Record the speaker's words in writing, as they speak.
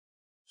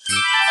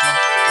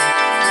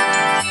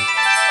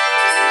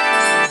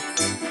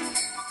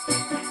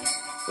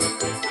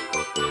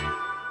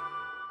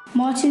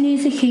Martin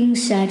Luther King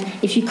said,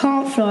 if you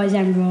can't fly,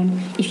 then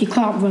run. If you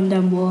can't run,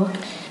 then walk.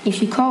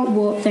 If you can't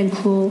walk, then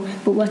crawl.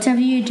 But whatever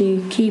you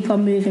do, keep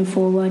on moving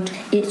forward.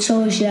 It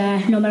shows you,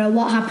 no matter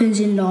what happens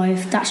in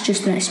life, that's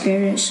just an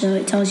experience, so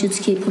it tells you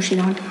to keep pushing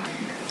on.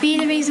 Be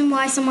the reason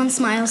why someone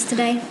smiles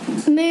today.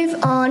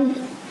 Move on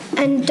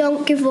and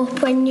don't give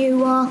up when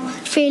you are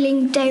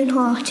feeling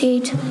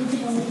downhearted.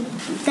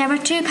 There are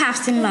two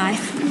paths in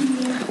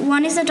life.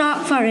 One is a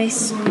dark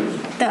forest,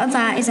 the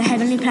other is a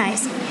heavenly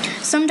place.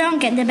 Some don't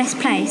get the best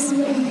place.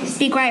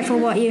 Be grateful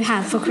what you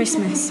have for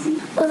Christmas.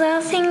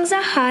 Although things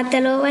are hard,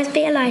 there'll always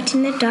be a light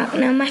in the dark.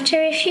 No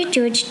matter if you're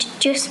judged,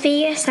 just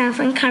be yourself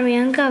and carry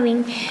on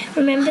going.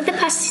 Remember, the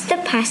past is the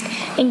past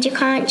and you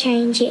can't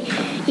change it.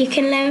 You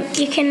can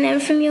learn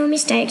from your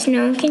mistakes.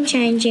 No one can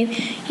change you.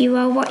 You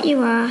are what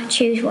you are.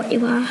 Choose what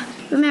you are.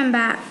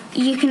 Remember,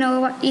 you can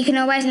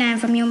always learn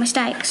from your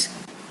mistakes.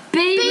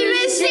 Be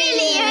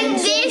resilient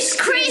this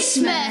Christmas.